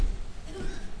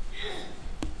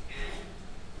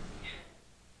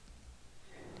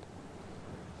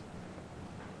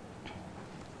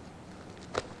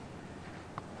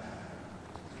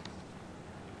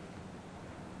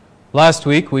Last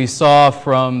week we saw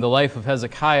from the life of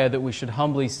Hezekiah that we should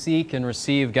humbly seek and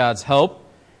receive God's help.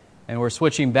 And we're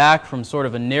switching back from sort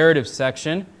of a narrative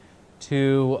section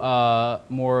to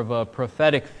more of a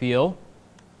prophetic feel.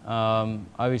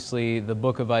 Obviously the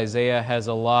book of Isaiah has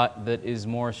a lot that is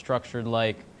more structured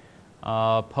like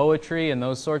poetry and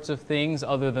those sorts of things,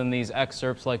 other than these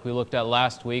excerpts like we looked at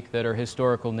last week that are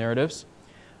historical narratives.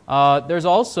 There's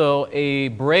also a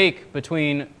break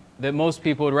that most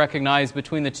people would recognize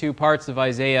between the two parts of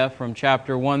Isaiah from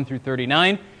chapter 1 through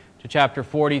 39 to chapter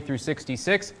 40 through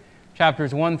 66.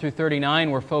 Chapters 1 through 39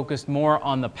 were focused more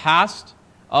on the past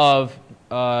of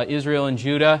Israel and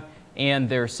Judah and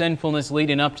their sinfulness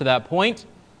leading up to that point,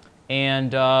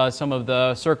 and some of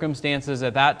the circumstances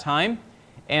at that time.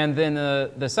 And then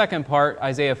the second part,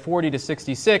 Isaiah 40 to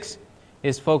 66,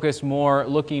 is focused more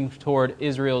looking toward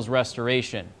Israel's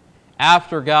restoration.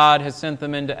 After God has sent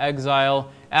them into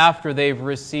exile, after they've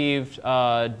received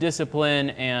discipline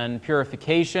and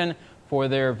purification for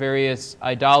their various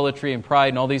idolatry and pride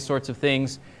and all these sorts of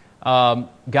things,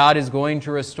 God is going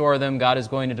to restore them, God is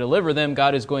going to deliver them,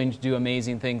 God is going to do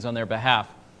amazing things on their behalf.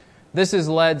 This has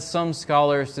led some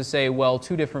scholars to say, well,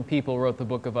 two different people wrote the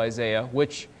book of Isaiah,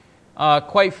 which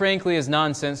quite frankly is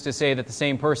nonsense to say that the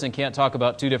same person can't talk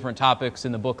about two different topics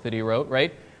in the book that he wrote,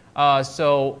 right?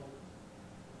 So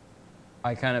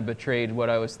I kind of betrayed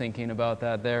what I was thinking about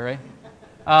that there,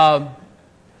 right?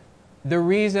 The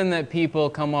reason that people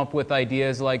come up with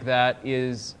ideas like that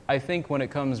is, I think when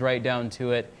it comes right down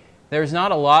to it, there's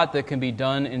not a lot that can be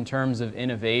done in terms of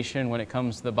innovation when it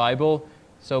comes to the Bible.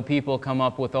 So people come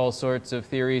up with all sorts of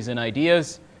theories and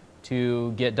ideas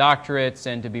to get doctorates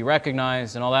and to be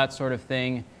recognized and all that sort of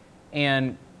thing.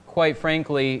 And quite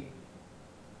frankly,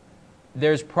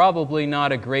 there's probably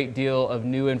not a great deal of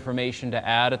new information to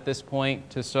add at this point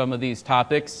to some of these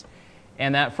topics.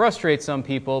 And that frustrates some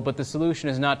people, but the solution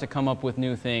is not to come up with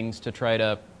new things to try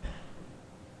to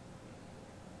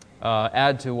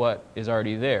add to what is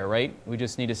already there, right? We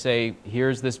just need to say,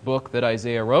 here's this book that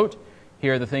Isaiah wrote.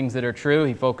 Here are the things that are true.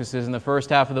 He focuses in the first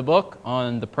half of the book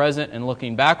on the present and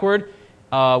looking backward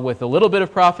with a little bit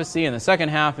of prophecy, and the second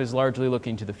half is largely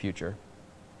looking to the future.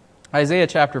 Isaiah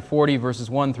chapter 40, verses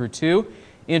 1 through 2,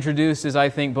 introduces, I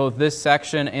think, both this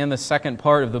section and the second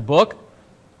part of the book,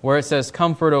 where it says,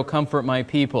 "Comfort, O comfort my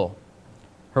people.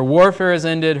 Her warfare is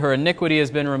ended, her iniquity has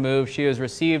been removed, she has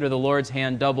received of the Lord's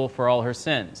hand double for all her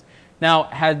sins." Now,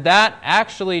 had that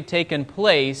actually taken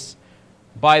place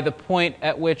by the point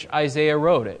at which Isaiah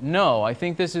wrote it? No, I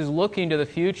think this is looking to the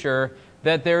future,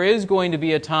 that there is going to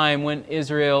be a time when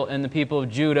Israel and the people of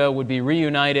Judah would be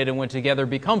reunited and would together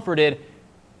be comforted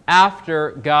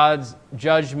after God's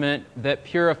judgment that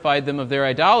purified them of their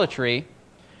idolatry.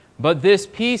 But this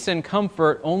peace and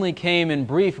comfort only came in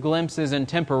brief glimpses and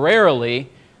temporarily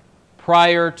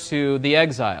prior to the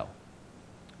exile.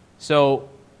 So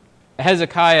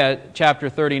Hezekiah chapter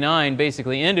 39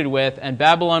 basically ended with, "And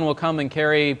Babylon will come and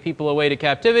carry people away to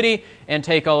captivity and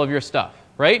take all of your stuff,"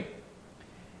 right?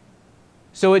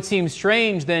 So it seems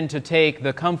strange then to take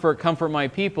the comfort my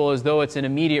people, as though it's an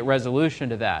immediate resolution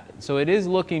to that. So it is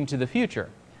looking to the future.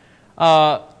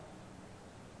 But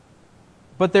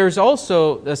there's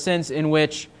also a sense in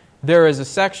which there is a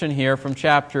section here from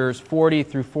chapters 40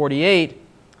 through 48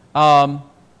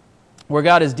 where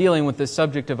God is dealing with this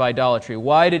subject of idolatry.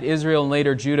 Why did Israel and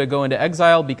later Judah go into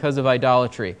exile? Because of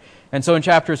idolatry. And so in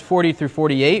chapters 40 through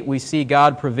 48, we see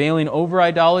God prevailing over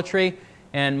idolatry.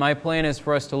 And my plan is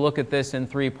for us to look at this in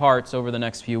three parts over the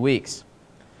next few weeks.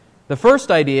 The first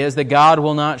idea is that God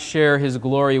will not share His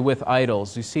glory with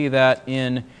idols. You see that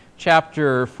in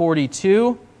chapter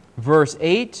 42, verse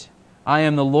 8. "I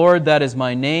am the Lord, that is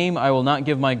my name. I will not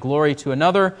give my glory to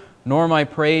another, nor my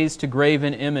praise to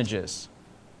graven images."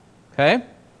 Okay?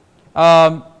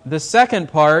 The second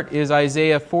part is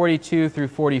Isaiah 42 through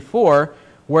 44,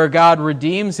 where God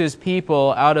redeems His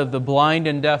people out of the blind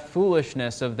and deaf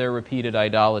foolishness of their repeated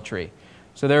idolatry.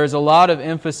 So there is a lot of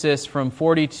emphasis from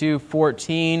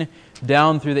 42:14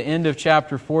 down through the end of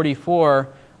chapter 44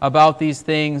 about these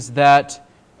things that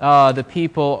the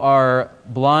people are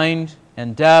blind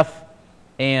and deaf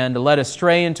and led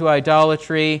astray into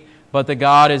idolatry, but that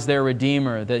God is their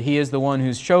Redeemer, that He is the one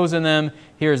who's chosen them.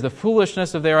 Here is the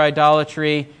foolishness of their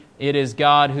idolatry. It is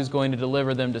God who's going to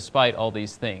deliver them despite all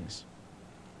these things.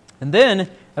 And then,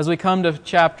 as we come to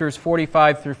chapters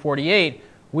 45 through 48,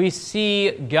 we see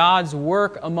God's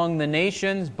work among the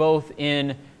nations, both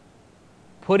in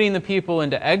putting the people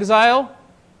into exile,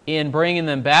 in bringing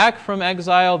them back from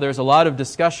exile. There's a lot of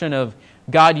discussion of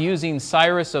God using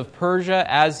Cyrus of Persia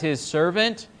as His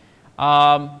servant.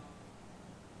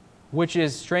 which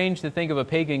is strange to think of a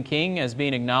pagan king as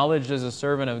being acknowledged as a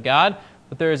servant of God,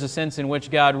 but there is a sense in which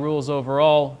God rules over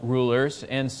all rulers,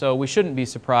 and so we shouldn't be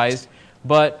surprised.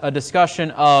 But a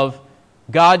discussion of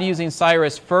God using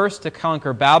Cyrus first to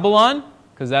conquer Babylon,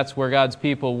 because that's where God's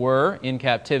people were in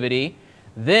captivity,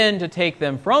 then to take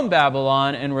them from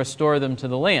Babylon and restore them to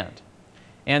the land.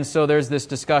 And so there's this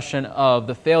discussion of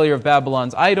the failure of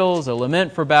Babylon's idols, a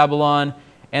lament for Babylon,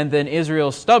 and then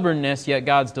Israel's stubbornness, yet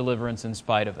God's deliverance in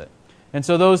spite of it. And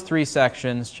so those three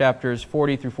sections, chapters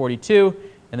 40 through 42,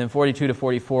 and then 42 to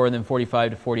 44, and then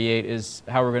 45 to 48, is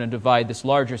how we're going to divide this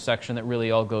larger section that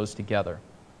really all goes together.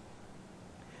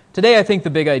 Today, I think the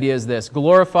big idea is this: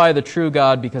 glorify the true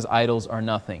God because idols are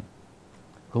nothing.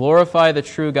 Glorify the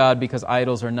true God because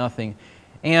idols are nothing.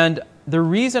 And the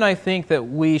reason I think that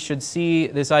we should see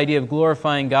this idea of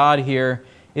glorifying God here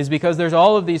is because there's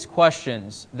all of these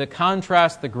questions that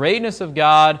contrast the greatness of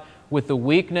God with the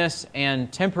weakness and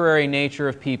temporary nature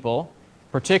of people,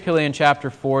 particularly in chapter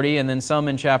 40 and then some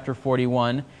in chapter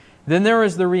 41. Then there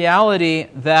is the reality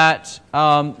that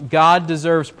God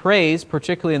deserves praise,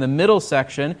 particularly in the middle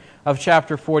section of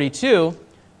chapter 42,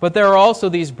 but there are also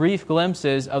these brief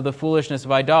glimpses of the foolishness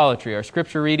of idolatry. Our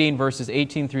scripture reading, verses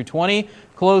 18 through 20,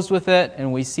 closed with it,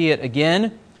 and we see it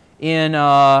again in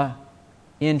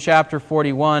chapter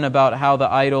 41 about how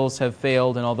the idols have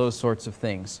failed and all those sorts of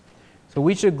things. So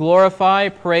we should glorify,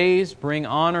 praise, bring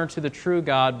honor to the true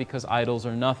God because idols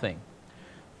are nothing.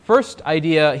 First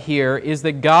idea here is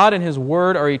that God and His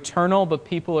Word are eternal, but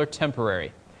people are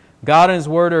temporary. God and His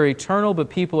Word are eternal,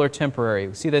 but people are temporary.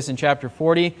 We see this in chapter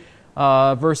 40,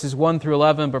 verses 1 through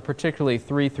 11, but particularly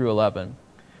 3 through 11.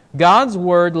 God's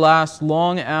Word lasts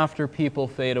long after people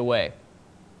fade away.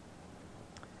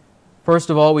 First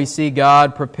of all, we see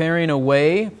God preparing a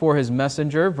way for His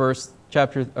messenger,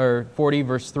 chapter 40,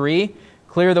 verse 3.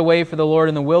 Clear the way for the Lord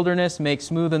in the wilderness, make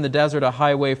smooth in the desert a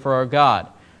highway for our God.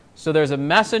 So there's a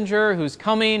messenger who's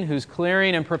coming, who's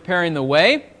clearing and preparing the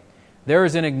way. There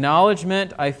is an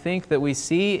acknowledgement, I think, that we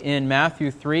see in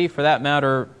Matthew 3, for that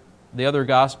matter, the other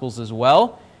Gospels as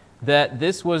well, that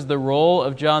this was the role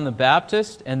of John the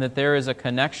Baptist and that there is a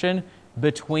connection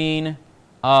between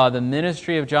the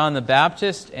ministry of John the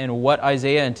Baptist and what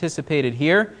Isaiah anticipated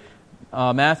here.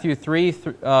 Matthew 3,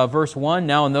 verse 1,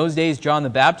 Now in those days John the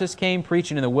Baptist came,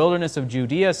 preaching in the wilderness of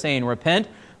Judea, saying, Repent,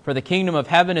 for the kingdom of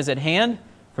heaven is at hand.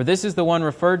 For this is the one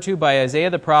referred to by Isaiah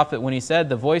the prophet when he said,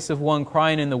 The voice of one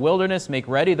crying in the wilderness, Make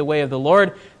ready the way of the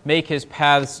Lord, make His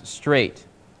paths straight.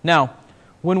 Now,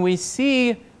 when we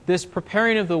see this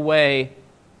preparing of the way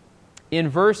in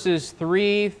verses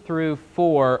 3 through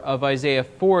 4 of Isaiah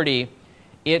 40,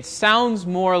 it sounds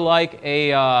more like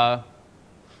a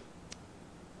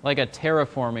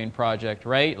terraforming project,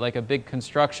 right? Like a big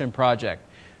construction project.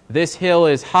 This hill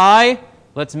is high,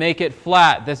 let's make it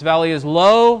flat. This valley is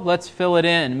low, let's fill it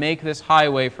in. Make this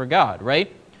highway for God,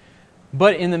 right?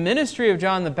 But in the ministry of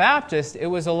John the Baptist, it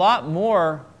was a lot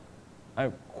more,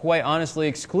 quite honestly,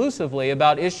 exclusively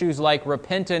about issues like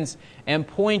repentance and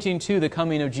pointing to the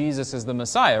coming of Jesus as the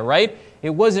Messiah, right?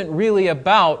 It wasn't really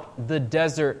about the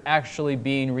desert actually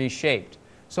being reshaped.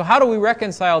 So how do we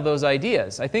reconcile those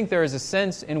ideas? I think there is a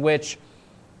sense in which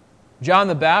John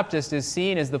the Baptist is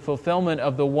seen as the fulfillment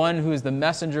of the one who is the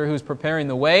messenger who's preparing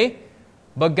the way,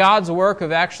 but God's work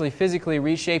of actually physically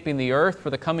reshaping the earth for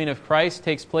the coming of Christ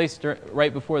takes place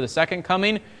right before the second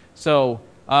coming. So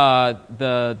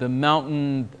the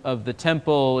mountain of the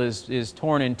temple is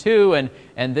torn in two,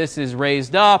 and this is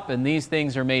raised up, and these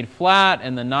things are made flat,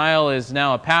 and the Nile is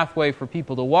now a pathway for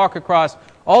people to walk across.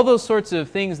 All those sorts of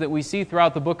things that we see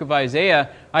throughout the book of Isaiah,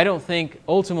 I don't think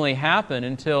ultimately happen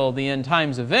until the end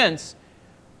times events,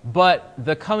 but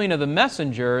the coming of the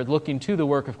messenger, looking to the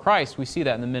work of Christ, we see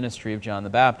that in the ministry of John the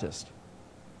Baptist.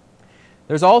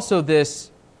 There's also this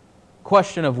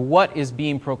question of what is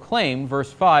being proclaimed.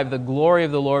 Verse 5, the glory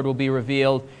of the Lord will be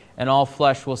revealed, and all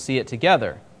flesh will see it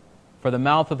together. For the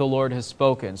mouth of the Lord has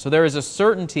spoken. So there is a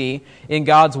certainty in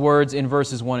God's words in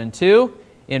verses 1 and 2,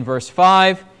 in verse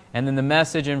 5, and then the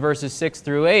message in verses 6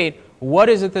 through 8. What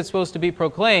is it that's supposed to be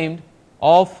proclaimed?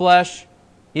 All flesh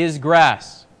is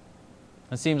grass.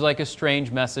 That seems like a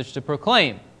strange message to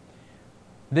proclaim.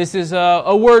 This is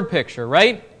a word picture,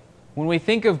 right? When we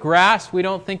think of grass, we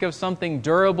don't think of something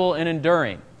durable and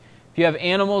enduring. If you have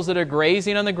animals that are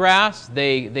grazing on the grass,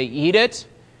 they eat it,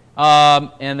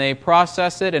 and they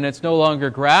process it, and it's no longer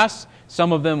grass.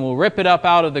 Some of them will rip it up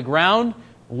out of the ground.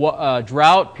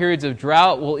 Periods of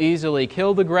drought will easily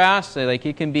kill the grass. Like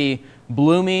it can be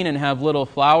blooming and have little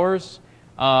flowers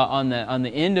on the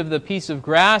end of the piece of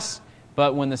grass.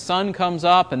 But when the sun comes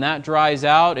up and that dries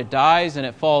out, it dies and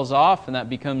it falls off, and that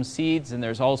becomes seeds, and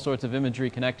there's all sorts of imagery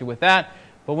connected with that.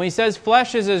 But when he says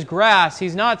flesh is as grass,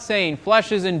 he's not saying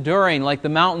flesh is enduring like the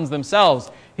mountains themselves.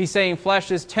 He's saying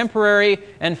flesh is temporary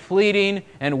and fleeting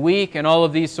and weak and all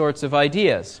of these sorts of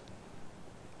ideas.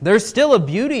 There's still a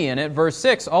beauty in it. Verse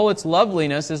 6, all its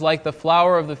loveliness is like the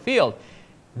flower of the field.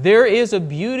 There is a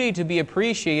beauty to be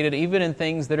appreciated even in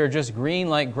things that are just green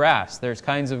like grass. There's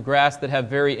kinds of grass that have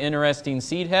very interesting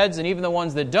seed heads, and even the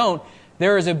ones that don't.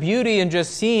 There is a beauty in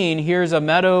just seeing, here's a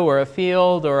meadow or a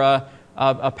field or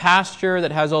a pasture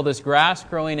that has all this grass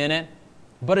growing in it,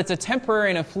 but it's a temporary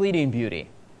and a fleeting beauty.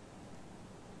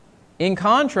 In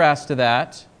contrast to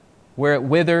that, where it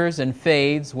withers and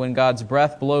fades when God's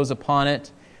breath blows upon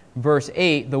it, verse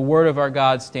 8, the word of our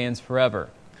God stands forever.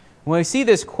 When we see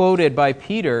this quoted by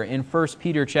Peter in 1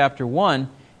 Peter chapter 1,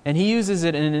 and he uses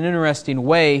it in an interesting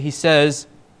way, he says,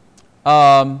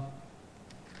 all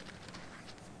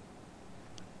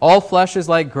flesh is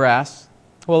like grass.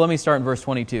 Well, let me start in verse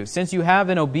 22. Since you have,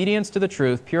 in obedience to the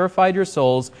truth, purified your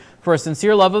souls for a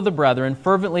sincere love of the brethren,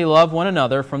 fervently love one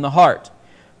another from the heart.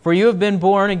 For you have been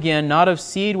born again, not of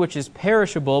seed which is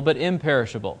perishable, but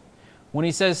imperishable. When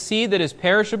he says seed that is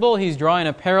perishable, he's drawing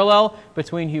a parallel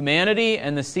between humanity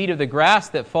and the seed of the grass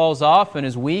that falls off and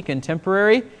is weak and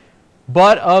temporary,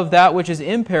 but of that which is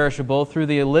imperishable through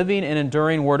the living and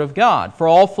enduring Word of God. For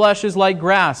all flesh is like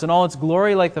grass, and all its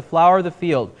glory like the flower of the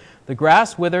field. The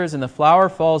grass withers and the flower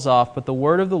falls off, but the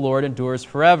word of the Lord endures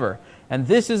forever. And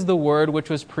this is the word which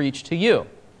was preached to you.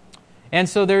 And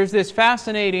so there's this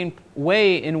fascinating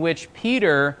way in which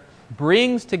Peter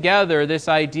brings together this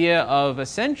idea of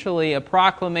essentially a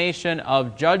proclamation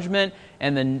of judgment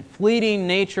and the fleeting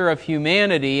nature of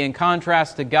humanity in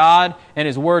contrast to God and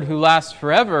His Word who lasts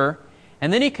forever.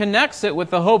 And then he connects it with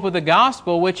the hope of the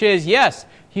gospel, which is, yes,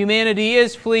 humanity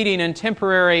is fleeting and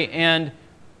temporary and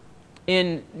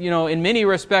in many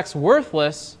respects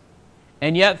worthless,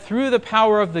 and yet through the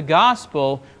power of the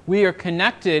gospel, we are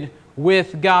connected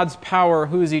with God's power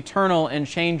who is eternal and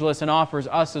changeless and offers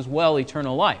us as well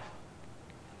eternal life.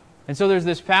 And so there's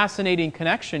this fascinating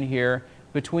connection here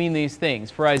between these things.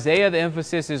 For Isaiah, the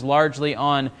emphasis is largely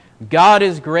on God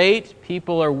is great,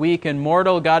 people are weak and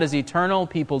mortal, God is eternal,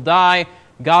 people die,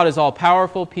 God is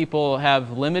all-powerful, people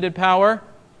have limited power.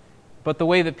 But the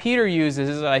way that Peter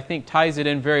uses it, I think, ties it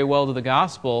in very well to the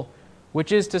gospel,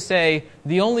 which is to say,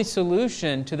 the only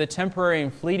solution to the temporary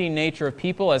and fleeting nature of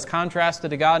people as contrasted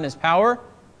to God and His power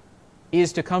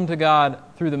is to come to God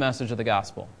through the message of the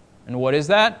gospel. And what is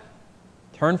that?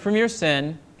 Turn from your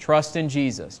sin, trust in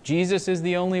Jesus. Jesus is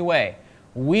the only way.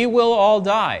 We will all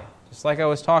die, just like I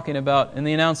was talking about in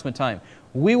the announcement time.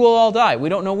 We will all die. We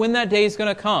don't know when that day is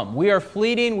going to come. We are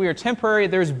fleeting, we are temporary.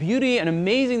 There's beauty and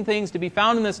amazing things to be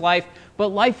found in this life, but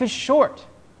life is short.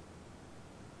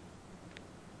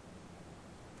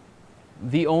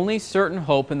 The only certain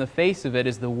hope in the face of it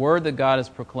is the word that God has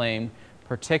proclaimed,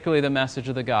 particularly the message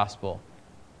of the gospel.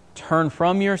 Turn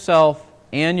from yourself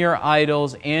and your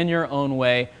idols and your own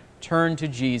way. Turn to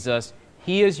Jesus.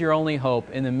 He is your only hope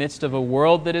in the midst of a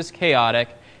world that is chaotic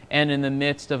and in the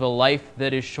midst of a life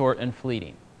that is short and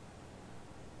fleeting.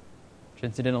 Which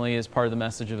incidentally is part of the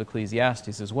message of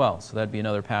Ecclesiastes as well. So that'd be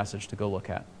another passage to go look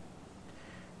at.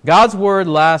 God's word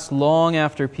lasts long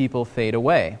after people fade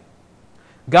away.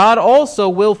 God also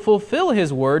will fulfill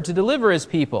His word to deliver His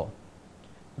people.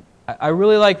 I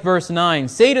really like verse 9.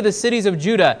 Say to the cities of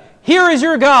Judah, here is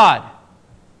your God.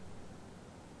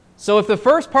 So if the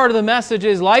first part of the message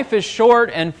is life is short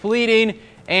and fleeting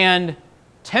and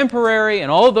temporary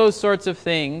and all those sorts of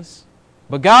things,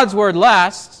 but God's word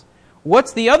lasts,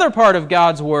 what's the other part of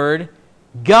God's word?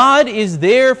 God is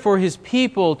there for His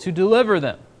people to deliver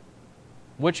them,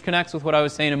 which connects with what I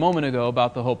was saying a moment ago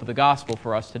about the hope of the gospel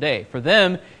for us today. For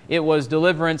them, it was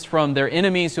deliverance from their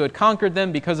enemies who had conquered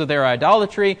them because of their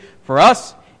idolatry. For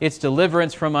us, it's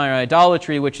deliverance from our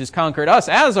idolatry, which has conquered us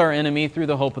as our enemy through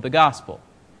the hope of the gospel.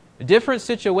 Different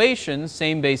situations,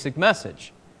 same basic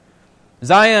message.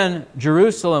 Zion,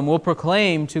 Jerusalem, will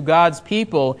proclaim to God's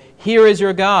people, here is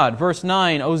your God. Verse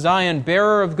 9, O Zion,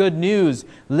 bearer of good news,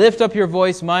 lift up your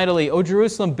voice mightily. O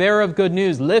Jerusalem, bearer of good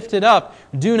news, lift it up,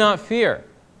 do not fear.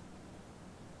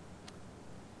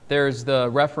 There's the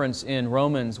reference in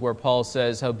Romans where Paul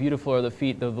says, how beautiful are the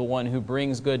feet of the one who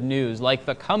brings good news. Like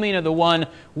the coming of the one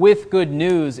with good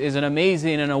news is an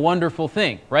amazing and a wonderful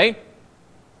thing, right?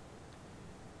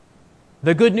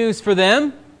 The good news for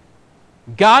them,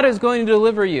 God is going to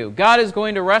deliver you. God is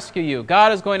going to rescue you.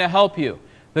 God is going to help you.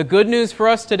 The good news for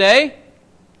us today,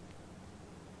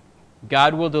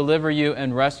 God will deliver you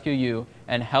and rescue you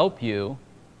and help you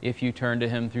if you turn to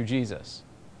Him through Jesus.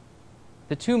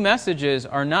 The two messages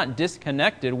are not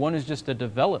disconnected. One is just a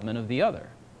development of the other.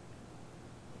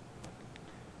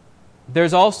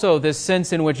 There's also this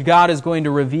sense in which God is going to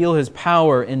reveal His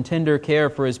power in tender care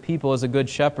for His people as a good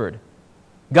shepherd.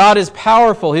 God is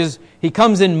powerful. He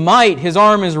comes in might. His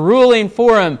arm is ruling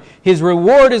for Him. His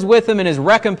reward is with Him and His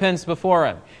recompense before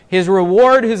Him. His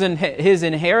reward, His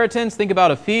inheritance. Think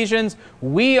about Ephesians.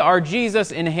 We are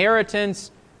Jesus'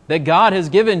 inheritance that God has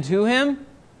given to Him.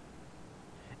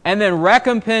 And then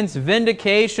recompense,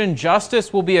 vindication,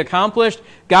 justice will be accomplished.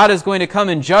 God is going to come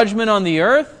in judgment on the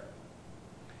earth.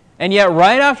 And yet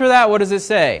right after that, what does it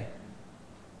say?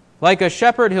 Like a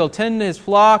shepherd, He'll tend His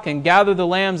flock and gather the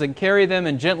lambs and carry them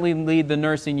and gently lead the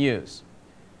nursing ewes.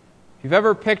 If you've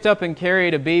ever picked up and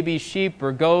carried a baby sheep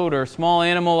or goat or small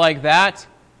animal like that,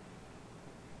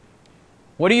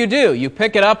 what do? You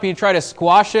pick it up and you try to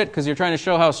squash it because you're trying to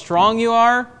show how strong you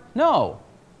are? No.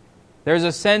 There's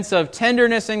a sense of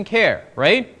tenderness and care,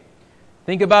 right?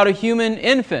 Think about a human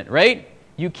infant, right?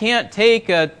 You can't take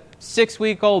a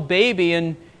 6-week-old baby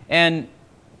and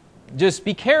just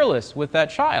be careless with that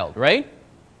child, right?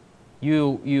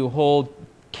 You hold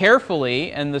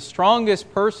carefully, and the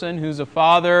strongest person who's a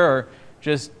father or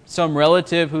just some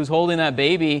relative who's holding that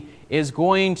baby is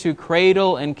going to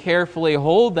cradle and carefully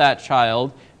hold that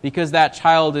child because that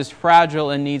child is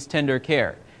fragile and needs tender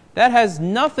care. That has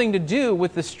nothing to do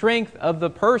with the strength of the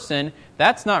person.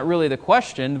 That's not really the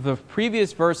question. The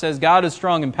previous verse says God is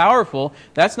strong and powerful.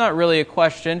 That's not really a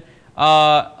question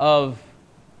that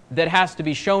has to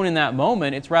be shown in that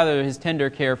moment. It's rather His tender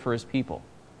care for His people.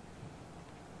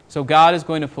 So God is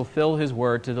going to fulfill His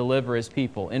word to deliver His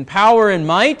people in power and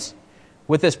might,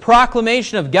 with this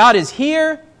proclamation of God is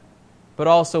here, but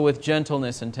also with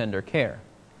gentleness and tender care.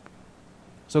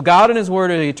 So God and His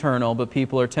word are eternal, but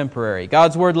people are temporary.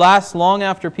 God's word lasts long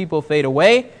after people fade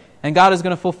away, and God is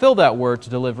going to fulfill that word to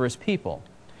deliver His people.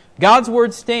 God's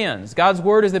word stands. God's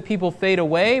word is that people fade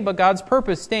away, but God's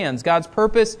purpose stands. God's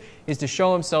purpose is to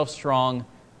show Himself strong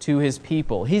to His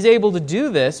people. He's able to do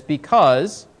this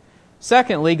because,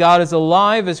 secondly, God is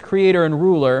alive as creator and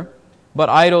ruler, but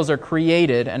idols are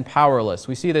created and powerless.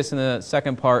 We see this in the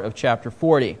second part of chapter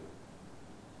 40.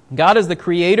 God is the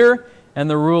creator and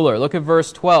the ruler. Look at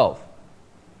verse 12.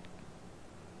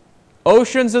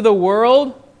 Oceans of the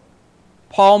world,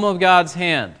 palm of God's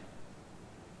hand.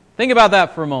 Think about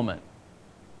that for a moment.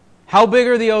 How big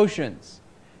are the oceans?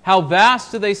 How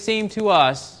vast do they seem to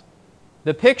us?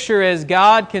 The picture is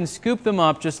God can scoop them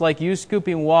up just like you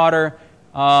scooping water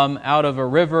out of a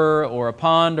river or a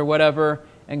pond or whatever,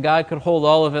 and God could hold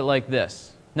all of it like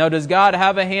this. Now, does God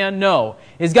have a hand? No.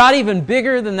 Is God even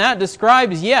bigger than that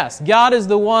describes? Yes. God is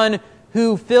the one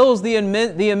who fills the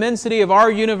immensity of our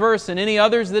universe and any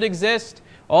others that exist,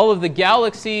 all of the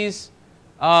galaxies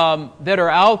that are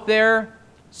out there.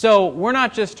 So we're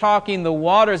not just talking the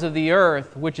waters of the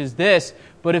earth, which is this,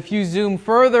 but if you zoom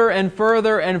further and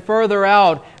further and further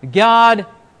out, God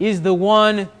is the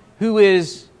one who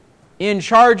is in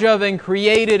charge of and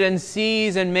created and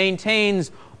sees and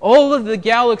maintains all of the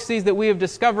galaxies that we have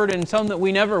discovered and some that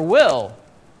we never will.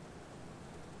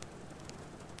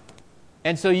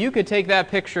 And so you could take that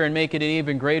picture and make it an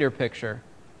even greater picture.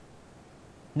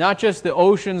 Not just the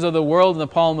oceans of the world in the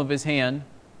palm of His hand,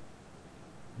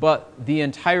 but the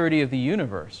entirety of the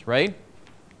universe, right?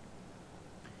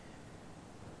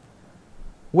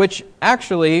 Which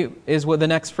actually is what the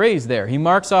next phrase there. He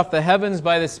marks off the heavens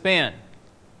by the span.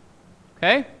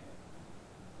 Okay?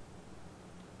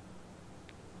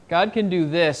 God can do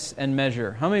this and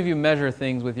measure. How many of you measure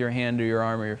things with your hand or your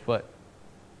arm or your foot?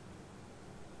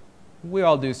 We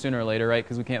all do sooner or later, right?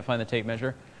 Because we can't find the tape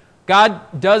measure.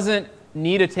 God doesn't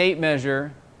need a tape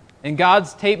measure, and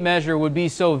God's tape measure would be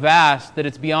so vast that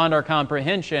it's beyond our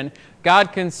comprehension.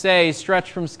 God can say,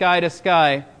 stretch from sky to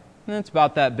sky, and it's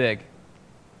about that big.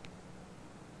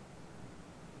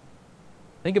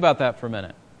 Think about that for a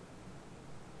minute.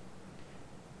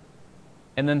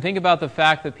 And then think about the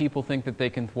fact that people think that they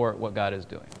can thwart what God is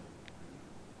doing.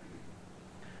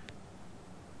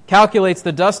 Calculates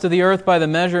the dust of the earth by the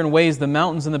measure and weighs the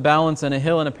mountains in the balance and a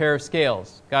hill in a pair of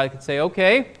scales. God could say,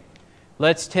 okay,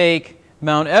 let's take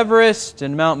Mount Everest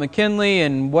and Mount McKinley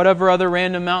and whatever other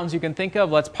random mountains you can think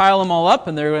of. Let's pile them all up,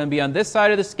 and they're going to be on this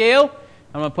side of the scale.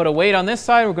 I'm going to put a weight on this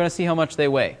side. We're going to see how much they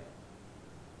weigh.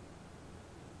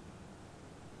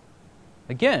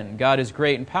 Again, God is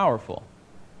great and powerful.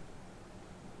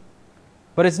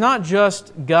 But it's not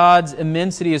just God's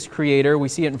immensity as creator. We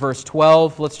see it in verse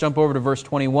 12. Let's jump over to verse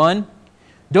 21.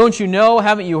 Don't you know?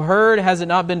 Haven't you heard? Has it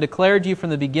not been declared to you from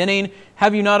the beginning?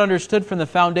 Have you not understood from the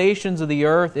foundations of the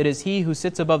earth? It is He who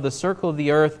sits above the circle of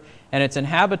the earth and its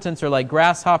inhabitants are like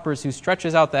grasshoppers, who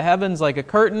stretches out the heavens like a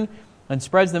curtain and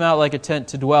spreads them out like a tent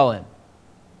to dwell in.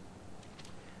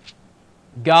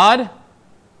 God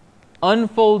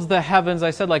unfolds the heavens,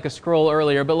 I said like a scroll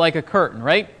earlier, but like a curtain,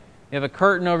 right? You have a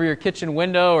curtain over your kitchen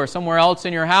window or somewhere else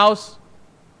in your house.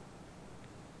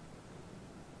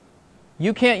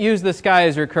 You can't use the sky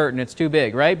as your curtain, it's too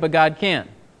big, right? But God can.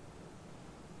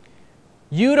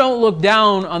 You don't look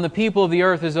down on the people of the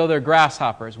earth as though they're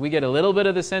grasshoppers. We get a little bit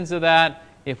of the sense of that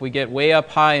if we get way up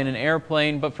high in an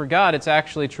airplane, but for God it's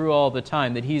actually true all the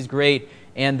time, that He's great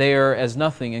and they are as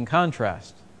nothing in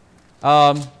contrast.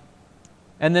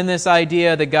 And then this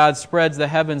idea that God spreads the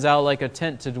heavens out like a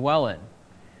tent to dwell in.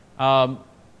 I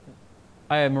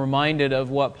am reminded of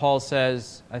what Paul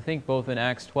says, I think both in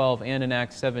Acts 12 and in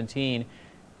Acts 17.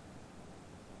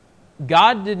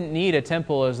 God didn't need a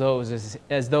temple as though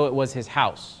it was His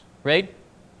house, right?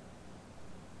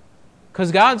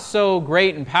 Because God's so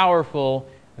great and powerful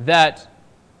that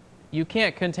you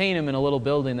can't contain Him in a little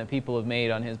building that people have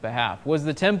made on His behalf. Was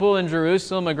the temple in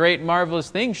Jerusalem a great and marvelous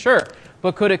thing? Sure.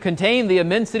 But could it contain the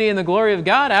immensity and the glory of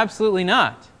God? Absolutely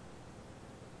not.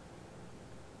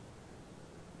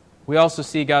 We also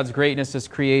see God's greatness as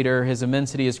creator, His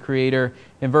immensity as creator.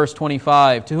 In verse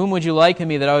 25, "To whom would you liken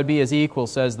me that I would be His equal,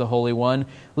 says the Holy One?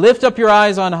 Lift up your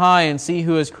eyes on high and see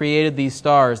who has created these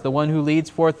stars, the one who leads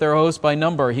forth their hosts by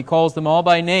number. He calls them all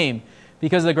by name.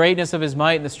 Because of the greatness of His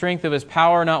might and the strength of His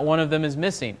power, not one of them is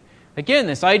missing." Again,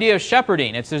 this idea of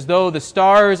shepherding. It's as though the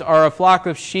stars are a flock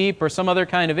of sheep or some other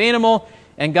kind of animal,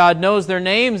 and God knows their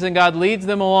names and God leads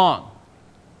them along.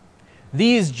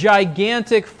 These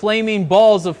gigantic flaming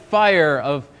balls of fire,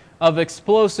 of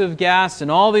explosive gas,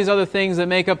 and all these other things that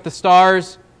make up the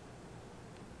stars,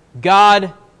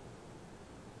 God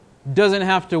doesn't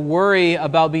have to worry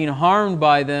about being harmed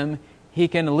by them. He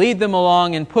can lead them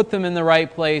along and put them in the right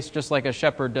place just like a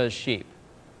shepherd does sheep.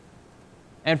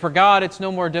 And for God, it's no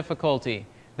more difficulty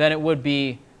than it would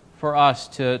be for us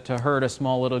to herd a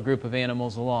small little group of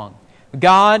animals along.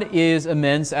 God is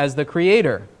immense as the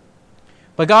Creator.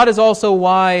 But God is also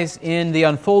wise in the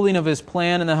unfolding of His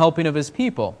plan and the helping of His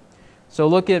people. So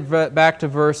look back to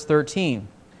verse 13.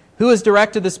 "Who has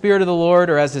directed the Spirit of the Lord,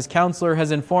 or as His counselor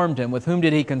has informed Him? With whom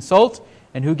did He consult,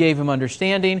 and who gave Him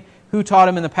understanding? Who taught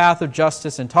Him in the path of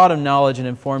justice, and taught Him knowledge, and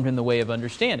informed Him the way of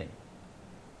understanding?"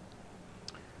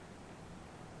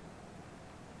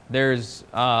 There's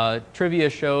trivia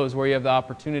shows where you have the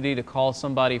opportunity to call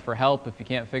somebody for help if you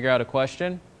can't figure out a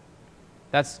question.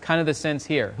 That's kind of the sense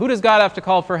here. Who does God have to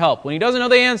call for help? When He doesn't know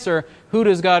the answer, who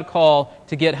does God call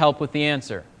to get help with the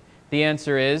answer? The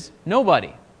answer is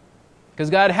nobody. Because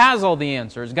God has all the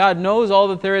answers. God knows all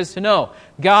that there is to know.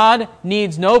 God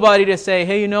needs nobody to say,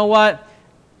 "Hey, you know what?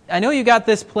 I know you got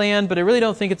this plan, but I really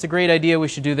don't think it's a great idea. We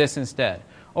should do this instead."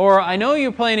 Or, "I know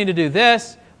you're planning to do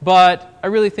this, but I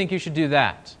really think you should do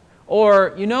that."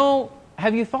 Or, "You know,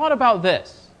 have you thought about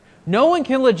this?" No one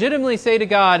can legitimately say to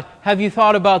God, "Have you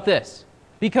thought about this?"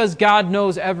 Because God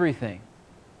knows everything.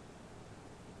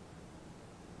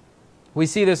 We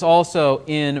see this also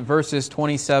in verses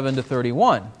 27 to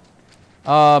 31.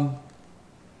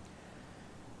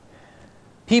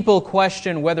 People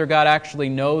question whether God actually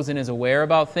knows and is aware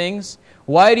about things.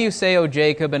 "Why do you say, O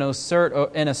Jacob, and assert,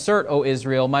 O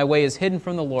Israel, my way is hidden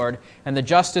from the Lord, and the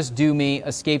justice due me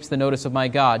escapes the notice of my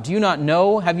God? Do you not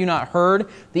know? Have you not heard?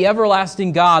 The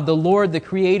everlasting God, the Lord, the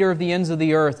creator of the ends of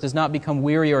the earth, does not become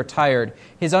weary or tired.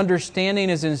 His understanding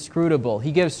is inscrutable.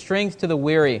 He gives strength to the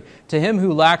weary. To him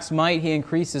who lacks might, He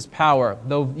increases power.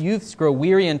 Though youths grow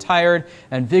weary and tired,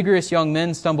 and vigorous young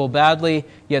men stumble badly,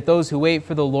 yet those who wait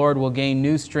for the Lord will gain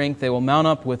new strength. They will mount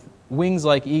up with wings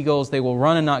like eagles. They will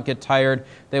run and not get tired.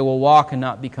 They will walk and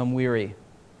not become weary.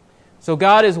 So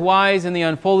God is wise in the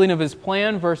unfolding of His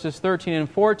plan, verses 13 and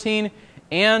 14,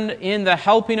 and in the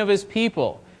helping of His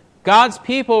people. God's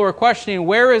people were questioning,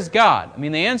 where is God? I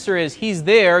mean, the answer is, He's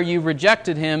there. You've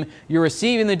rejected Him. You're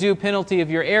receiving the due penalty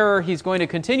of your error. He's going to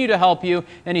continue to help you,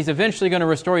 and He's eventually going to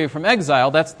restore you from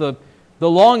exile. That's the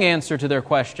long answer to their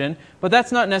question. But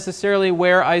that's not necessarily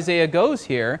where Isaiah goes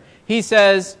here. He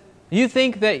says, you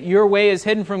think that your way is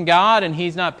hidden from God and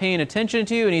He's not paying attention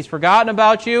to you and He's forgotten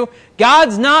about you?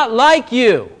 God's not like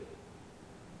you.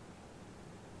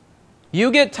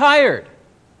 You get tired.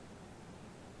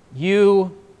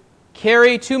 You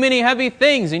carry too many heavy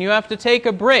things and you have to take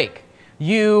a break.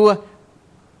 You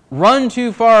run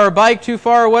too far or bike too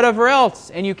far or whatever else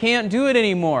and you can't do it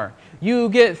anymore. You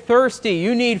get thirsty.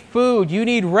 You need food. You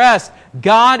need rest.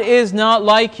 God is not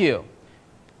like you.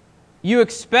 You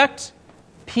expect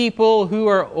people who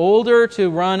are older to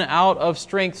run out of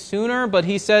strength sooner, but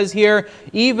he says here,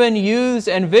 even youths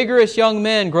and vigorous young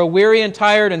men grow weary and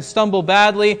tired and stumble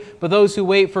badly, but those who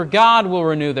wait for God will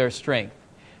renew their strength.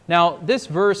 Now, this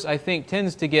verse, I think,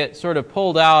 tends to get sort of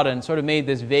pulled out and sort of made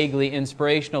this vaguely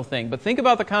inspirational thing. But think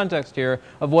about the context here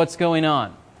of what's going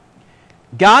on.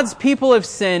 God's people have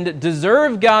sinned,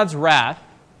 deserve God's wrath.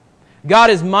 God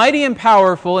is mighty and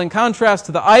powerful in contrast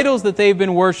to the idols that they've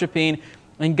been worshiping.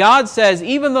 And God says,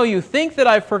 even though you think that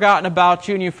I've forgotten about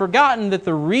you and you've forgotten that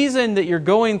the reason that you're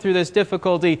going through this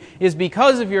difficulty is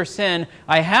because of your sin,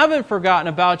 I haven't forgotten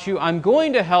about you. I'm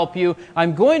going to help you.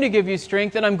 I'm going to give you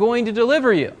strength and I'm going to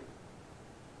deliver you.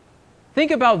 Think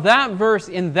about that verse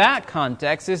in that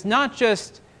context. It's not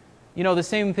just, the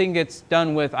same thing gets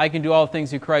done with, I can do all things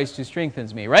through Christ who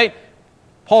strengthens me, right?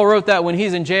 Paul wrote that when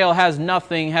he's in jail, has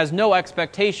nothing, has no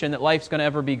expectation that life's going to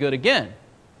ever be good again.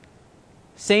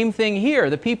 Same thing here.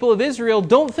 The people of Israel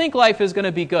don't think life is going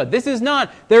to be good. This is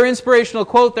not their inspirational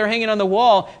quote they're hanging on the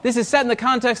wall. This is set in the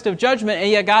context of judgment, and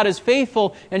yet God is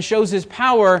faithful and shows His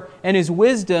power and His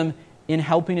wisdom in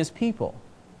helping His people.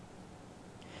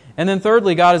 And then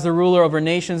thirdly, God is the ruler over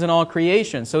nations and all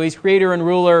creation. So He's creator and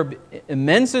ruler,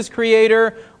 immense as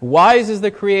creator, wise as the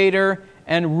creator,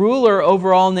 and ruler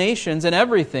over all nations and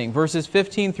everything. Verses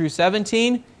 15 through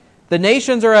 17, the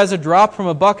nations are as a drop from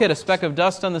a bucket, a speck of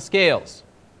dust on the scales.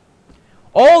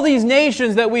 All these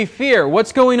nations that we fear,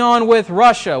 what's going on with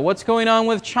Russia, what's going on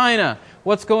with China,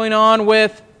 what's going on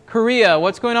with Korea,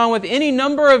 what's going on with any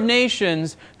number of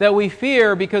nations that we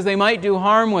fear because they might do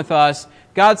harm with us,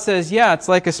 God says, yeah, it's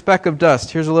like a speck of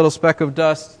dust. Here's a little speck of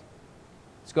dust.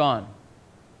 It's gone.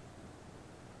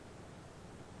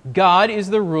 God is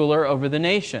the ruler over the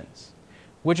nations.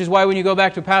 Which is why when you go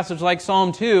back to a passage like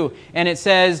Psalm 2, and it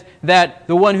says that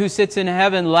the one who sits in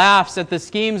heaven laughs at the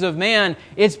schemes of man,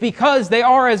 it's because they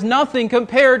are as nothing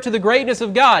compared to the greatness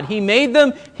of God. He made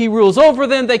them, He rules over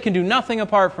them, they can do nothing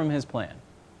apart from His plan.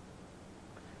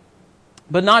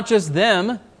 But not just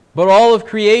them, but all of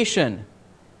creation,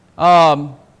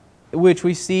 which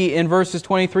we see in verses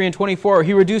 23 and 24.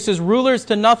 He reduces rulers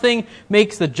to nothing,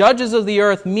 makes the judges of the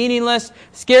earth meaningless.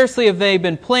 Scarcely have they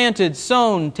been planted,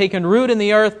 sown, taken root in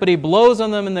the earth, but He blows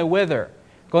on them and they wither.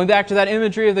 Going back to that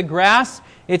imagery of the grass,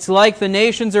 it's like the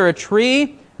nations are a tree,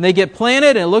 and they get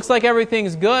planted, and it looks like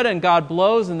everything's good, and God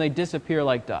blows, and they disappear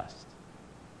like dust.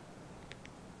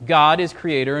 God is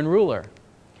creator and ruler.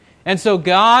 And so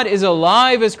God is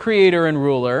alive as creator and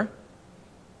ruler,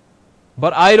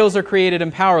 but idols are created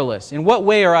and powerless. In what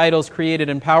way are idols created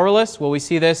and powerless? Well, we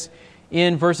see this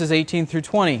in verses 18 through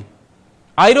 20.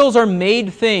 Idols are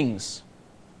made things.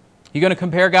 You're going to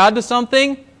compare God to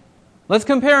something? Let's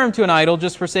compare Him to an idol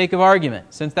just for sake of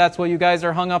argument, since that's what you guys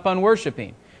are hung up on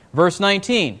worshiping. Verse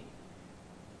 19.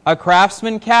 A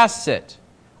craftsman casts it.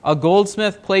 A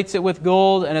goldsmith plates it with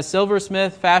gold, and a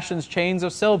silversmith fashions chains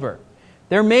of silver.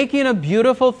 They're making a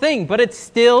beautiful thing, but it's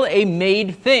still a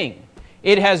made thing.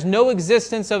 It has no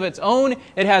existence of its own.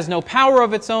 It has no power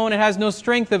of its own. It has no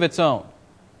strength of its own.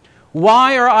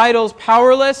 Why are idols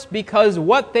powerless? Because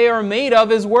what they are made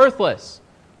of is worthless.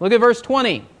 Look at verse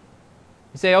 20. You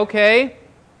say, okay,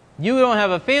 you don't have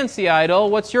a fancy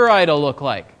idol. What's your idol look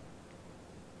like?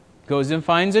 Goes and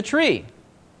finds a tree.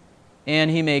 And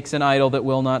he makes an idol that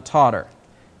will not totter.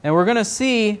 And we're going to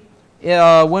see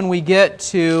when we get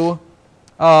to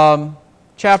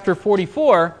chapter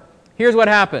 44, here's what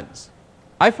happens.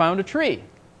 I found a tree.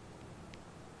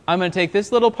 I'm going to take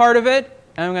this little part of it,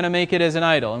 and I'm going to make it as an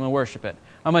idol. I'm going to worship it.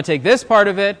 I'm going to take this part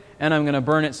of it, and I'm going to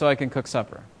burn it so I can cook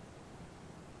supper.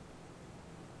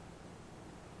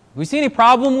 We see any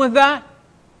problem with that?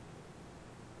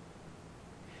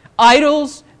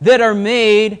 Idols that are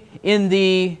made in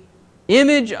the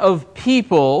image of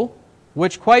people,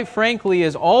 which quite frankly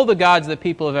is all the gods that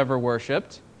people have ever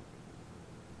worshipped.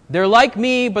 They're like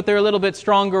me, but they're a little bit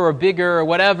stronger or bigger or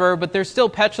whatever, but they're still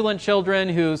petulant children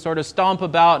who sort of stomp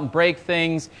about and break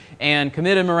things and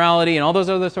commit immorality and all those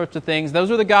other sorts of things. Those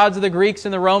were the gods of the Greeks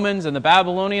and the Romans and the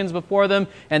Babylonians before them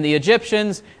and the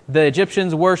Egyptians. The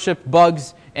Egyptians worshipped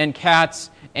bugs and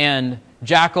cats and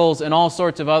jackals and all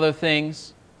sorts of other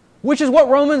things, which is what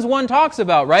Romans 1 talks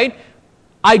about, right?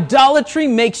 Idolatry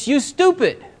makes you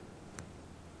stupid.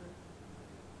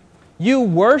 You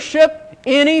worship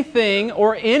anything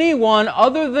or anyone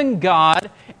other than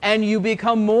God, and you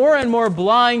become more and more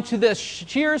blind to the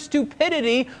sheer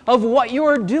stupidity of what you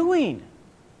are doing.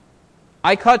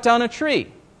 I cut down a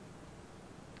tree.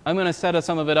 I'm going to set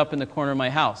some of it up in the corner of my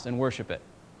house and worship it.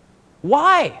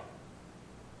 Why?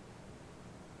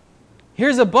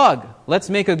 Here's a bug. Let's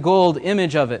make a gold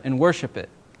image of it and worship it.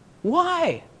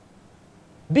 Why?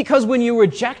 Because when you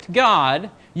reject God,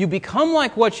 you become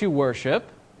like what you worship,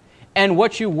 and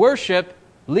what you worship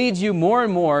leads you more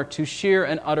and more to sheer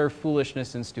and utter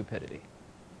foolishness and stupidity.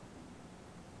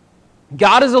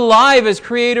 God is alive as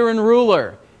creator and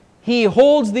ruler. He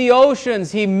holds the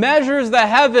oceans. He measures the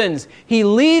heavens. He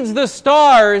leads the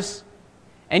stars.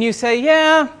 And you say,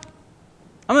 yeah,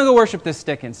 I'm going to go worship this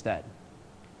stick instead.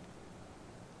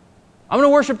 I'm going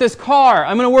to worship this car.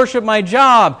 I'm going to worship my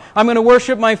job. I'm going to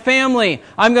worship my family.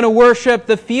 I'm going to worship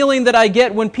the feeling that I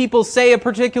get when people say a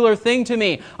particular thing to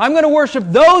me. I'm going to worship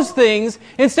those things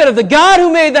instead of the God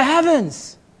who made the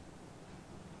heavens.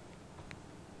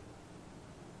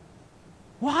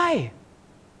 Why?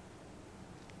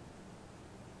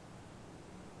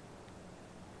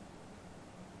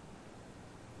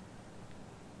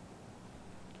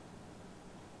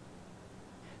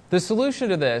 The solution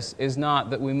to this is not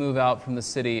that we move out from the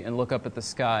city and look up at the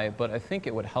sky, but I think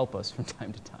it would help us from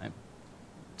time to time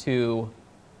to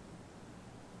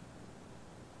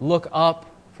look up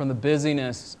from the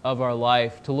busyness of our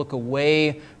life, to look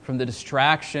away from the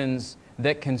distractions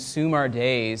that consume our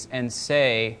days and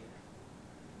say,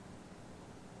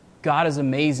 God is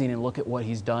amazing and look at what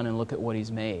He's done and look at what He's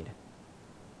made.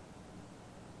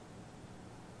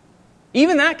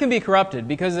 Even that can be corrupted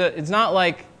because it's not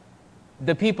like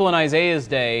the people in Isaiah's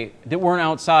day that weren't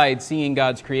outside seeing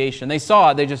God's creation. They saw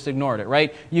it, they just ignored it,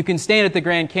 right? You can stand at the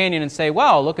Grand Canyon and say,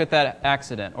 wow, look at that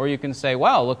accident. Or you can say,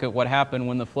 wow, look at what happened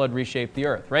when the flood reshaped the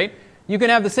earth, right? You can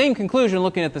have the same conclusion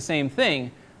looking at the same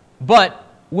thing, but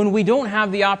when we don't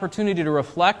have the opportunity to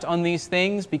reflect on these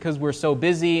things because we're so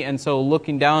busy and so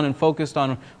looking down and focused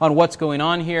on what's going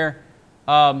on here,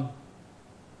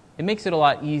 it makes it a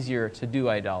lot easier to do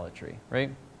idolatry,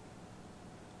 right?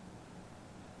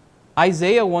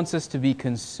 Isaiah wants us to be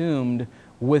consumed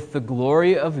with the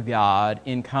glory of God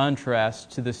in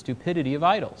contrast to the stupidity of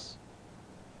idols.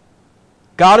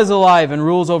 God is alive and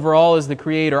rules over all as the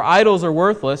Creator. Idols are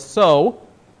worthless, so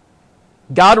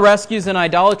God rescues an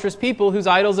idolatrous people whose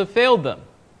idols have failed them.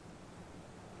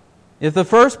 If the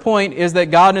first point is that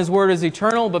God and His Word is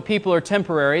eternal, but people are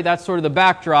temporary, that's sort of the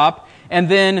backdrop, and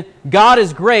then God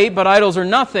is great, but idols are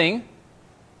nothing,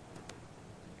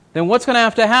 then what's going to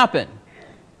have to happen?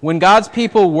 When God's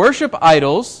people worship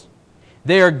idols,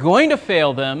 they are going to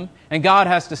fail them, and God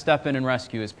has to step in and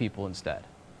rescue His people instead.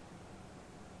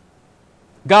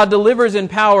 God delivers in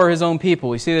power His own people.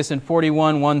 We see this in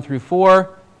 41, 1 through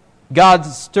 4. God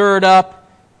stirred up.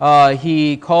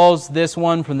 He calls this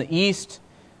one from the east.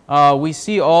 We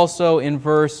see also in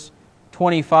verse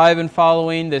 25 and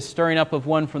following this stirring up of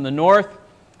one from the north.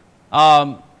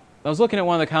 I was looking at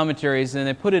one of the commentaries, and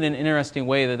they put it in an interesting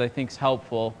way that I think is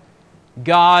helpful.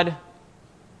 God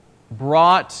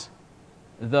brought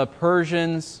the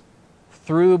Persians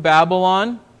through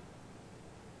Babylon,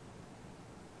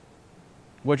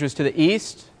 which was to the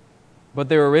east, but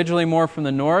they were originally more from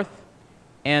the north,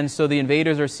 and so the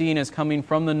invaders are seen as coming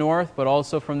from the north, but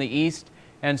also from the east,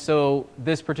 and so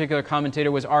this particular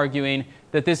commentator was arguing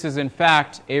that this is in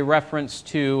fact a reference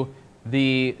to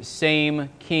the same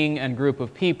king and group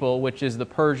of people, which is the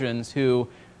Persians who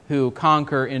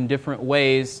conquer in different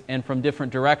ways and from different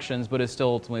directions, but is still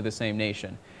ultimately the same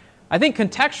nation. I think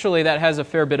contextually that has a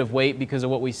fair bit of weight because of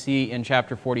what we see in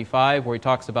chapter 45, where he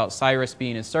talks about Cyrus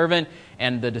being his servant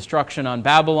and the destruction on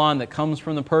Babylon that comes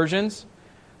from the Persians.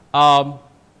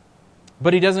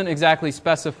 But he doesn't exactly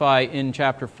specify in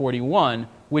chapter 41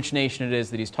 which nation it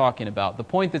is that he's talking about. The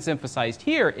point that's emphasized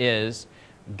here is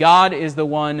God is the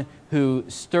one who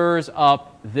stirs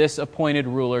up this appointed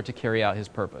ruler to carry out His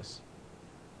purpose.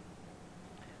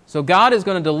 So God is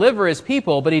going to deliver His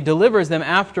people, but He delivers them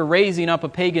after raising up a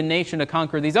pagan nation to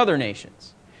conquer these other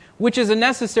nations, which is a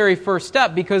necessary first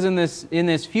step because in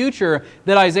this future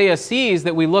that Isaiah sees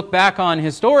that we look back on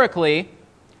historically,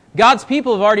 God's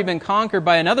people have already been conquered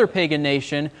by another pagan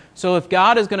nation, so if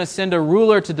God is going to send a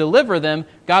ruler to deliver them,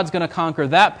 God's going to conquer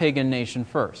that pagan nation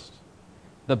first.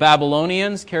 The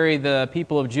Babylonians carry the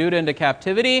people of Judah into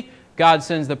captivity. God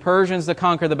sends the Persians to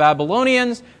conquer the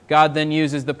Babylonians. God then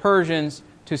uses the Persians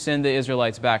to send the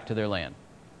Israelites back to their land.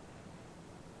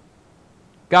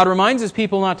 God reminds His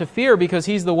people not to fear because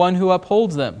He's the one who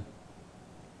upholds them.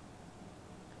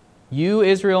 You,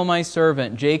 Israel, my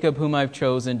servant, Jacob, whom I've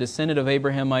chosen, descendant of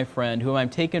Abraham, my friend, whom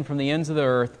I've taken from the ends of the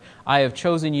earth, I have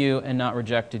chosen you and not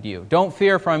rejected you. Don't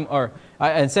fear, for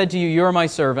I said to you, you are my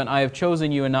servant, I have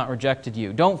chosen you and not rejected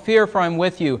you. Don't fear, for I am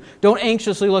with you. Don't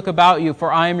anxiously look about you, for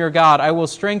I am your God. I will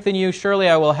strengthen you, surely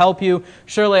I will help you,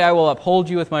 surely I will uphold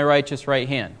you with my righteous right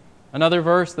hand. Another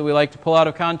verse that we like to pull out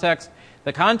of context.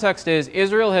 The context is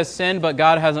Israel has sinned, but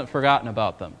God hasn't forgotten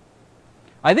about them.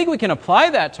 I think we can apply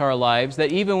that to our lives,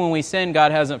 that even when we sin,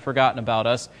 God hasn't forgotten about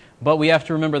us, but we have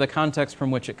to remember the context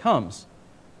from which it comes.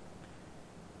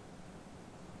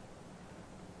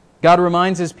 God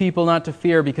reminds His people not to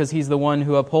fear because He's the one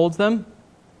who upholds them.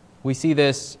 We see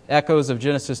this echoes of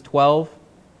Genesis 12.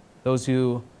 Those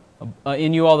who,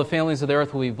 in you all the families of the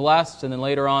earth will be blessed, and then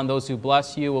later on, those who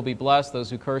bless you will be blessed, those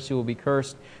who curse you will be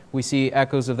cursed. We see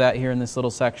echoes of that here in this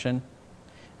little section.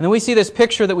 And then we see this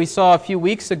picture that we saw a few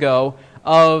weeks ago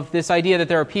of this idea that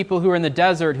there are people who are in the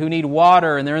desert who need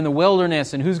water, and they're in the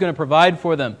wilderness, and who's going to provide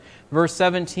for them? Verse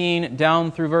 17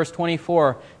 down through verse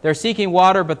 24. They're seeking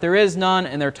water, but there is none,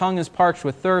 and their tongue is parched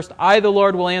with thirst. I, the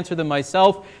Lord, will answer them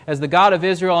myself, as the God of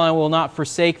Israel, and I will not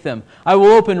forsake them. I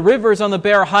will open rivers on the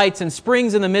bare heights, and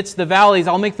springs in the midst of the valleys.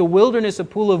 I'll make the wilderness a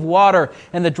pool of water,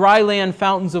 and the dry land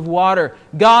fountains of water.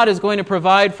 God is going to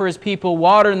provide for His people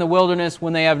water in the wilderness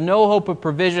when they have no hope of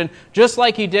provision, just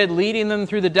like He did leading them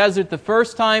through the desert the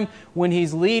first time. When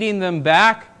He's leading them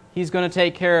back, He's going to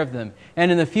take care of them.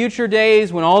 And in the future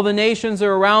days, when all the nations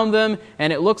are around them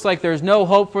and it looks like there's no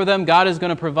hope for them, God is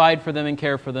going to provide for them and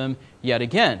care for them yet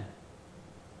again.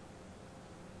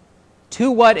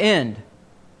 To what end?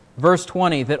 Verse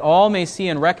 20, that all may see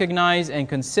and recognize and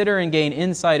consider and gain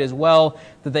insight as well,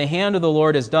 that the hand of the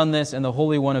Lord has done this and the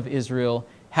Holy One of Israel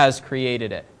has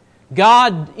created it.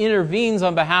 God intervenes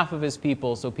on behalf of His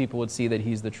people so people would see that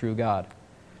He's the true God.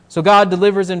 So God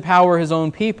delivers in power His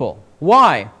own people.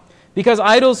 Why? Because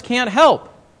idols can't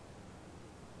help.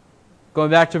 Going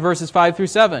back to verses 5 through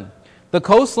 7. The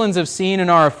coastlands have seen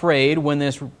and are afraid when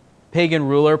this pagan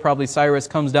ruler, probably Cyrus,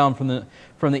 comes down from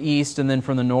the east and then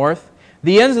from the north.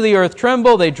 The ends of the earth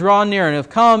tremble, they draw near and have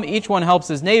come. Each one helps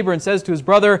his neighbor and says to his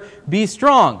brother, be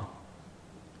strong.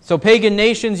 So pagan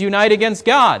nations unite against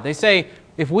God. They say,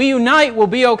 if we unite, we'll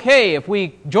be okay. If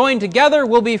we join together,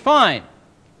 we'll be fine.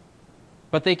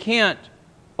 But they can't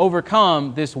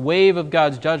overcome this wave of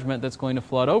God's judgment that's going to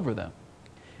flood over them.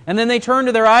 And then they turn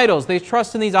to their idols. They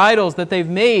trust in these idols that they've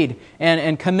made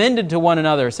and commended to one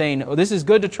another, saying, oh, this is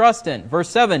good to trust in. Verse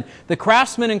 7, the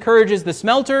craftsman encourages the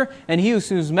smelter, and he who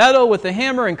hews metal with the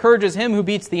hammer encourages him who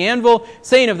beats the anvil,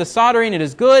 saying of the soldering, it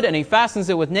is good, and he fastens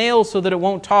it with nails so that it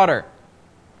won't totter.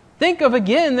 Think of,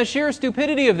 again, the sheer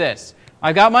stupidity of this.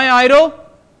 I've got my idol.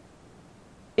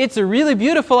 It's a really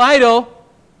beautiful idol.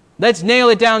 Let's nail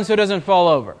it down so it doesn't fall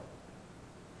over.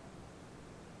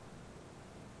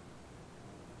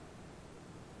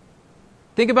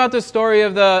 Think about the story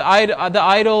of the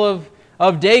idol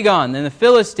of Dagon and the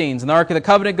Philistines. And the Ark of the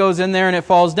Covenant goes in there and it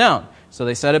falls down. So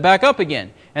they set it back up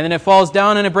again. And then it falls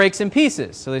down and it breaks in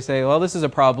pieces. So they say, well, this is a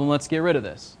problem. Let's get rid of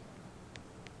this.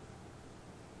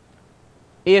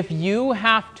 If you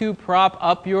have to prop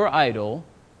up your idol,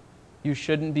 you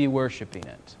shouldn't be worshiping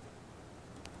it.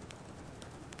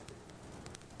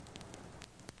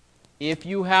 If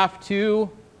you have to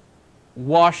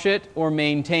wash it or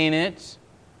maintain it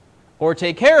or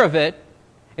take care of it,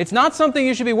 it's not something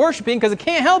you should be worshiping because it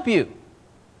can't help you.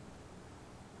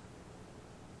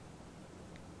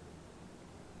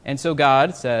 And so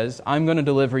God says, I'm going to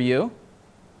deliver you.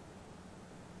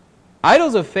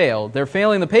 Idols have failed. They're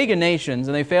failing the pagan nations,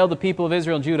 and they failed the people of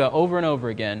Israel and Judah over and over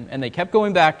again, and they kept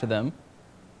going back to them.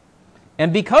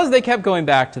 And because they kept going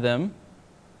back to them,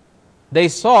 they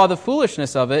saw the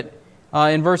foolishness of it.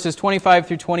 In verses 25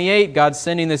 through 28, God's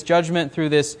sending this judgment through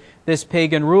this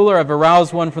pagan ruler. I've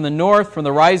aroused one from the north. From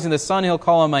the rising of the sun, he'll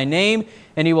call on my name,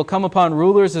 and he will come upon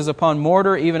rulers as upon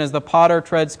mortar, even as the potter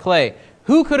treads clay.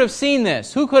 Who could have seen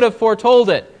this? Who could have foretold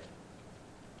it?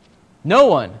 No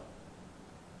one.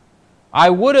 I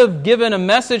would have given a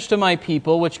message to my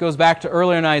people, which goes back to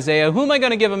earlier in Isaiah. Who am I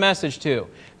going to give a message to?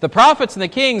 The prophets and the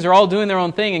kings are all doing their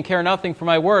own thing and care nothing for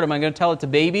my word. Am I going to tell it to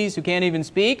babies who can't even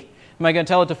speak? Am I going to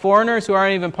tell it to foreigners who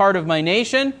aren't even part of my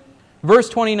nation? Verse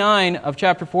 29 of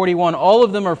chapter 41, all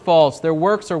of them are false. Their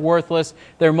works are worthless.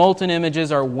 Their molten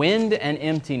images are wind and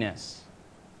emptiness.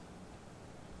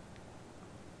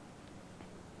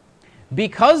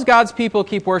 Because God's people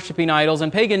keep worshiping idols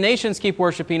and pagan nations keep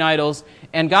worshiping idols,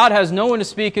 and God has no one to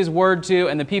speak His word to,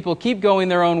 and the people keep going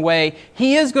their own way,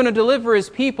 He is going to deliver His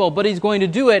people, but He's going to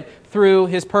do it through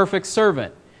His perfect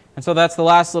servant. And so that's the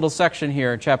last little section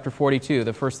here, chapter 42,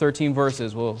 the first 13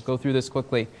 verses. We'll go through this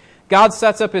quickly. God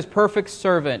sets up His perfect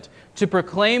servant to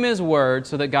proclaim His word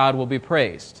so that God will be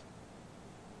praised.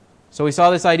 So we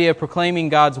saw this idea of proclaiming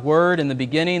God's word in the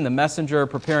beginning, the messenger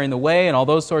preparing the way, and all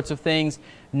those sorts of things.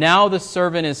 Now the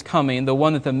servant is coming, the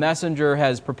one that the messenger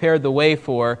has prepared the way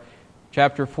for.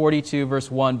 Chapter 42, verse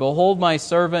 1. Behold my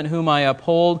servant whom I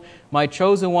uphold, my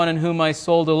chosen one in whom my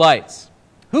soul delights.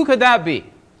 Who could that be?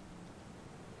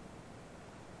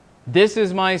 This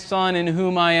is my Son in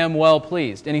whom I am well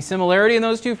pleased. Any similarity in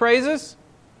those two phrases?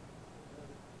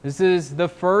 This is the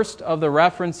first of the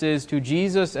references to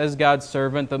Jesus as God's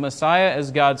servant, the Messiah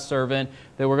as God's servant,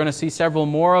 that we're going to see several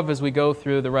more of as we go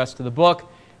through the rest of the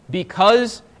book.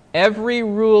 Because every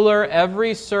ruler,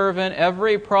 every servant,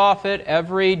 every prophet,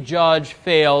 every judge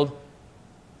failed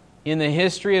in the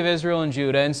history of Israel and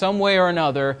Judah, in some way or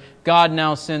another, God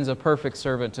now sends a perfect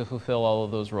servant to fulfill all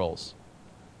of those roles.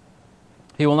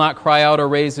 He will not cry out or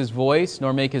raise his voice,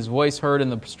 nor make his voice heard in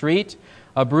the street.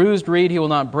 A bruised reed he will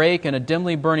not break, and a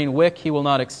dimly burning wick he will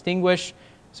not extinguish.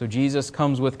 So Jesus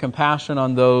comes with compassion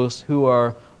on those who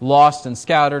are lost and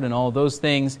scattered and all those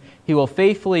things. He will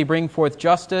faithfully bring forth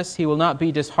justice. He will not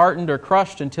be disheartened or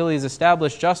crushed until he has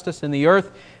established justice in the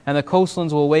earth, and the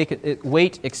coastlands will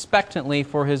wait expectantly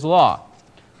for his law.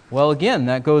 Well, again,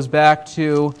 that goes back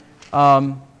to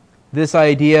this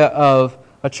idea of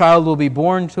a child will be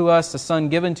born to us, a son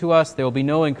given to us. There will be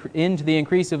no end to the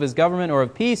increase of his government or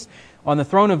of peace on the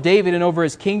throne of David and over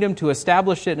his kingdom, to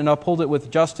establish it and uphold it with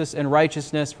justice and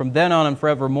righteousness from then on and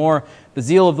forevermore. The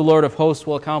zeal of the Lord of hosts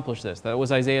will accomplish this. That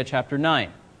was Isaiah chapter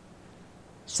 9.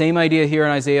 Same idea here in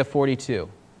Isaiah 42.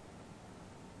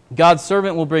 God's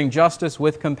servant will bring justice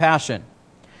with compassion.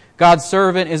 God's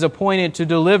servant is appointed to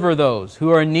deliver those who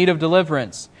are in need of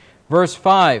deliverance. Verse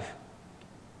 5.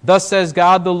 Thus says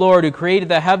God the Lord, who created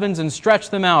the heavens and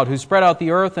stretched them out, who spread out the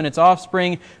earth and its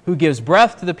offspring, who gives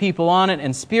breath to the people on it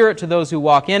and spirit to those who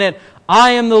walk in it.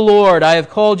 I am the Lord. I have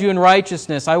called you in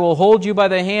righteousness. I will hold you by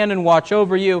the hand and watch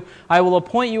over you. I will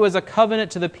appoint you as a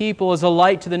covenant to the people, as a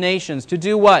light to the nations. To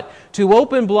do what? To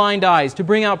open blind eyes, to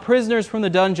bring out prisoners from the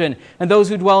dungeon, and those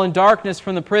who dwell in darkness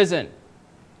from the prison.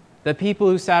 The people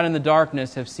who sat in the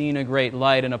darkness have seen a great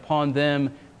light, and upon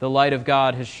them the light of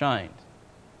God has shined.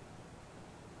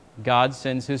 God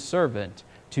sends his servant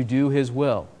to do his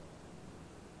will.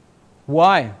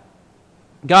 Why?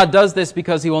 God does this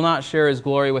because he will not share his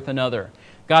glory with another.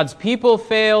 God's people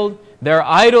failed, their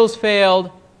idols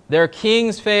failed, their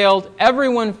kings failed,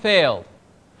 everyone failed.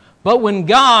 But when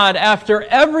God, after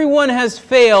everyone has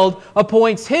failed,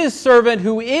 appoints his servant,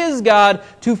 who is God,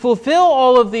 to fulfill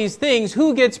all of these things,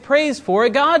 who gets praise for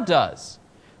it? God does.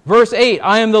 Verse 8,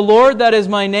 I am the Lord, that is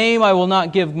my name. I will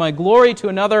not give my glory to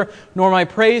another, nor my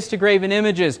praise to graven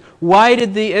images. Why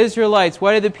did the Israelites,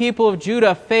 why did the people of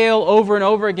Judah fail over and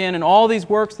over again in all these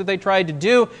works that they tried to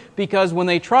do? Because when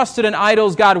they trusted in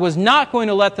idols, God was not going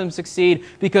to let them succeed,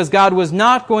 because God was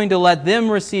not going to let them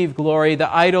receive glory,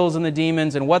 the idols and the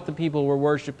demons and what the people were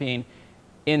worshiping,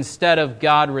 instead of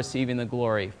God receiving the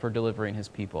glory for delivering his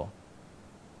people.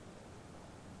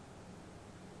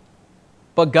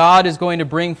 But God is going to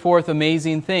bring forth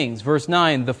amazing things. Verse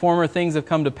 9, the former things have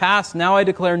come to pass, now I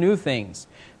declare new things.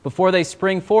 Before they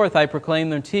spring forth, I proclaim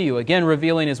them to you. Again,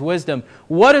 revealing his wisdom.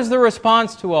 What is the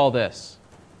response to all this?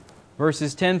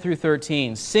 Verses 10 through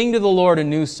 13. Sing to the Lord a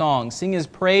new song. Sing his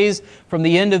praise from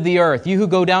the end of the earth. You who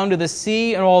go down to the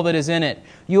sea and all that is in it.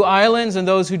 You islands and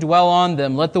those who dwell on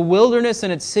them. Let the wilderness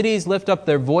and its cities lift up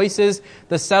their voices.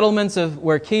 The settlements of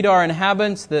where Kedar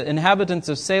inhabits, the inhabitants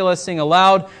of Selah sing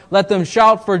aloud. Let them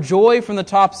shout for joy from the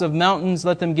tops of mountains.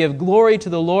 Let them give glory to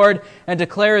the Lord and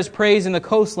declare his praise in the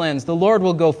coastlands. The Lord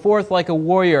will go forth like a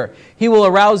warrior. He will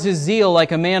arouse his zeal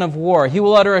like a man of war. He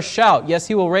will utter a shout. Yes,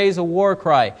 he will raise a war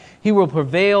cry. He will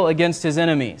prevail against his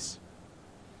enemies.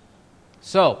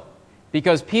 So,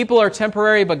 because people are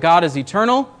temporary but God is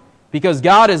eternal, because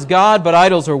God is God but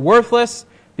idols are worthless,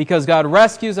 because God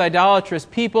rescues idolatrous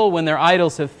people when their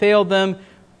idols have failed them,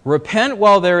 repent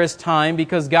while there is time,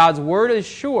 because God's word is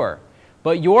sure.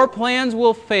 But your plans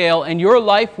will fail and your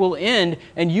life will end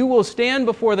and you will stand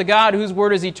before the God whose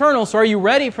word is eternal. So are you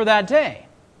ready for that day?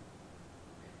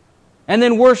 And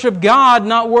then worship God,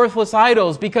 not worthless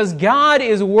idols, because God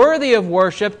is worthy of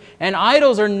worship and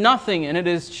idols are nothing, and it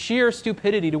is sheer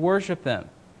stupidity to worship them.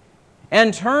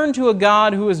 And turn to a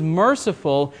God who is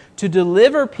merciful to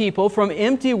deliver people from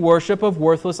empty worship of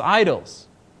worthless idols.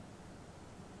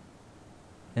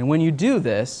 And when you do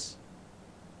this,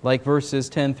 like verses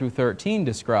 10 through 13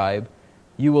 describe,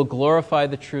 you will glorify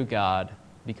the true God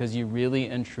because you really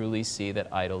and truly see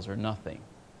that idols are nothing.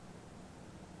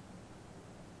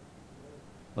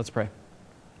 Let's pray.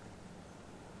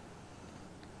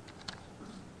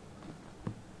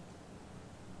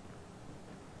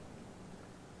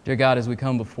 Dear God, as we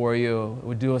come before you, it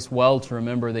would do us well to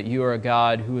remember that you are a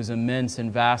God who is immense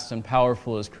and vast and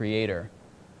powerful as Creator.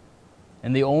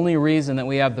 And the only reason that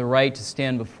we have the right to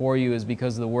stand before you is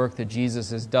because of the work that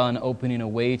Jesus has done, opening a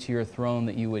way to your throne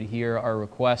that you would hear our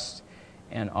requests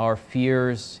and our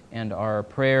fears and our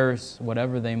prayers,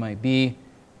 whatever they might be.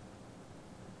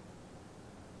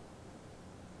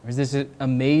 There's this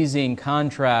amazing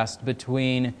contrast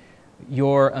between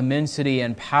your immensity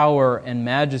and power and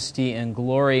majesty and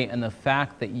glory and the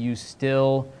fact that you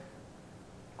still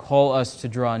call us to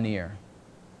draw near.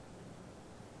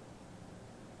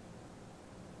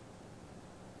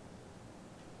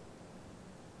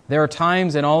 There are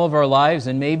times in all of our lives,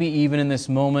 and maybe even in this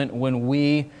moment, when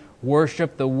we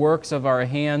worship the works of our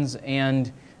hands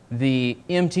and the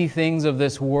empty things of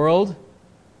this world.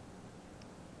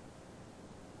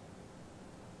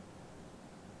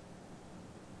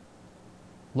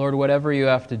 Lord, whatever you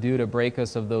have to do to break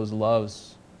us of those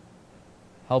loves,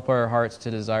 help our hearts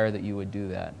to desire that you would do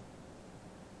that.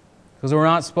 Because we're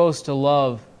not supposed to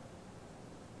love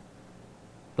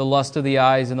the lust of the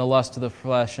eyes and the lust of the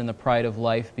flesh and the pride of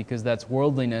life, because that's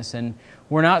worldliness. And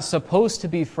we're not supposed to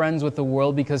be friends with the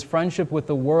world, because friendship with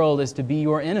the world is to be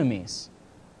your enemies.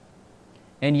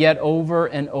 And yet over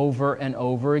and over and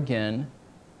over again,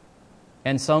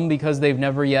 and some because they've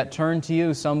never yet turned to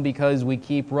you, some because we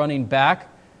keep running back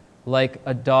like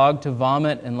a dog to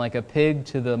vomit and like a pig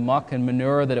to the muck and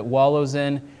manure that it wallows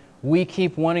in, we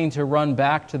keep wanting to run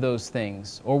back to those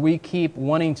things, or we keep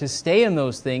wanting to stay in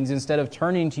those things instead of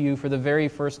turning to you for the very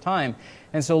first time.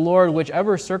 And so, Lord,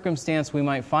 whichever circumstance we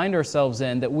might find ourselves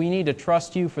in, that we need to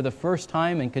trust you for the first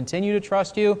time and continue to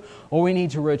trust you, or we need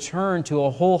to return to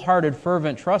a wholehearted,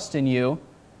 fervent trust in you,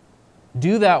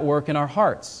 do that work in our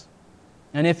hearts.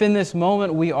 And if in this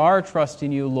moment we are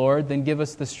trusting you, Lord, then give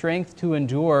us the strength to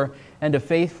endure and to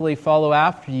faithfully follow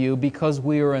after you, because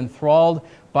we are enthralled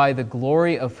by the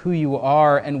glory of who you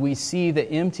are, and we see the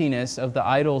emptiness of the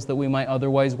idols that we might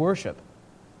otherwise worship.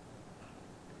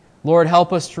 Lord,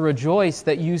 help us to rejoice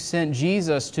that you sent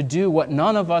Jesus to do what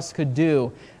none of us could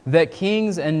do, that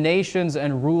kings and nations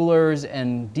and rulers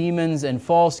and demons and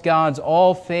false gods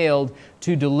all failed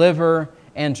to deliver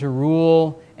and to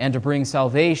rule and to bring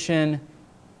salvation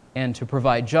and to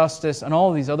provide justice and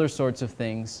all these other sorts of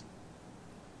things.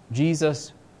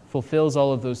 Jesus fulfills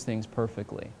all of those things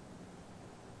perfectly.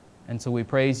 And so we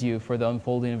praise you for the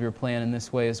unfolding of your plan in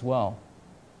this way as well.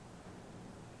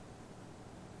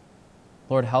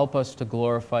 Lord, help us to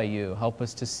glorify you. Help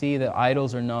us to see that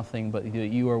idols are nothing, but that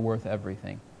you are worth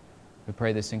everything. We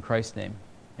pray this in Christ's name.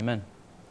 Amen.